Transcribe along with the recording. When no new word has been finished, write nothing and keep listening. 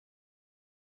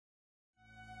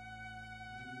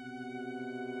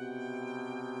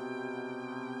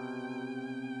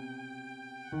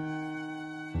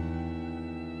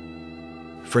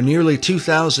For nearly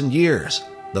 2,000 years,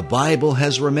 the Bible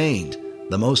has remained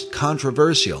the most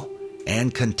controversial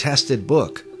and contested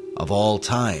book of all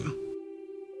time.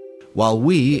 While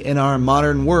we, in our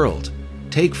modern world,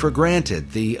 take for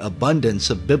granted the abundance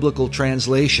of biblical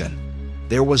translation,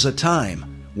 there was a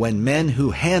time when men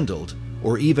who handled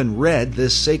or even read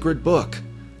this sacred book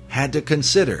had to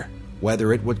consider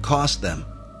whether it would cost them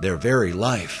their very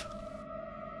life.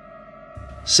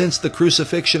 Since the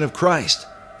crucifixion of Christ,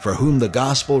 for whom the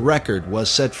gospel record was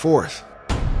set forth,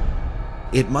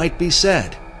 it might be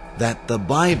said that the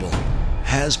Bible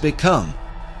has become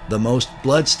the most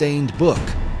blood-stained book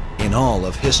in all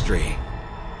of history.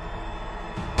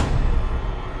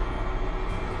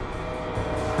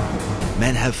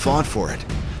 Men have fought for it,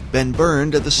 been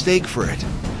burned at the stake for it.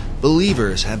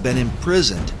 Believers have been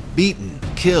imprisoned, beaten,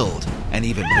 killed, and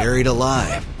even buried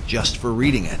alive just for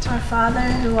reading it. Our Father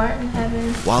who art in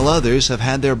heaven. While others have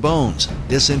had their bones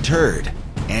disinterred,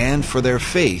 and for their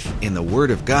faith in the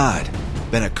Word of God,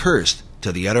 been accursed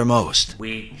to the uttermost.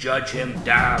 We judge him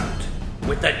damned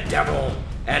with the devil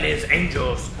and his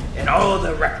angels and all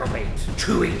the reprobate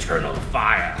to eternal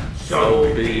fire.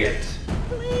 So be it.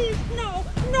 Please, no,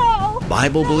 no!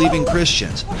 Bible-believing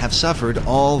Christians have suffered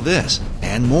all this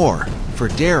and more for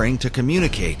daring to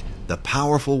communicate the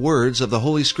powerful words of the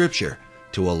Holy Scripture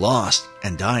to a lost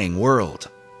and dying world.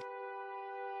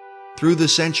 Through the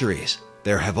centuries,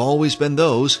 there have always been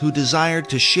those who desired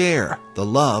to share the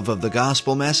love of the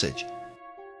gospel message,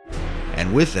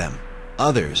 and with them,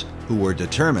 others who were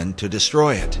determined to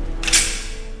destroy it.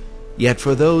 Yet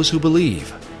for those who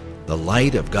believe, the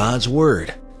light of God's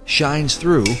Word shines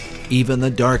through even the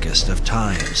darkest of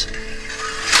times.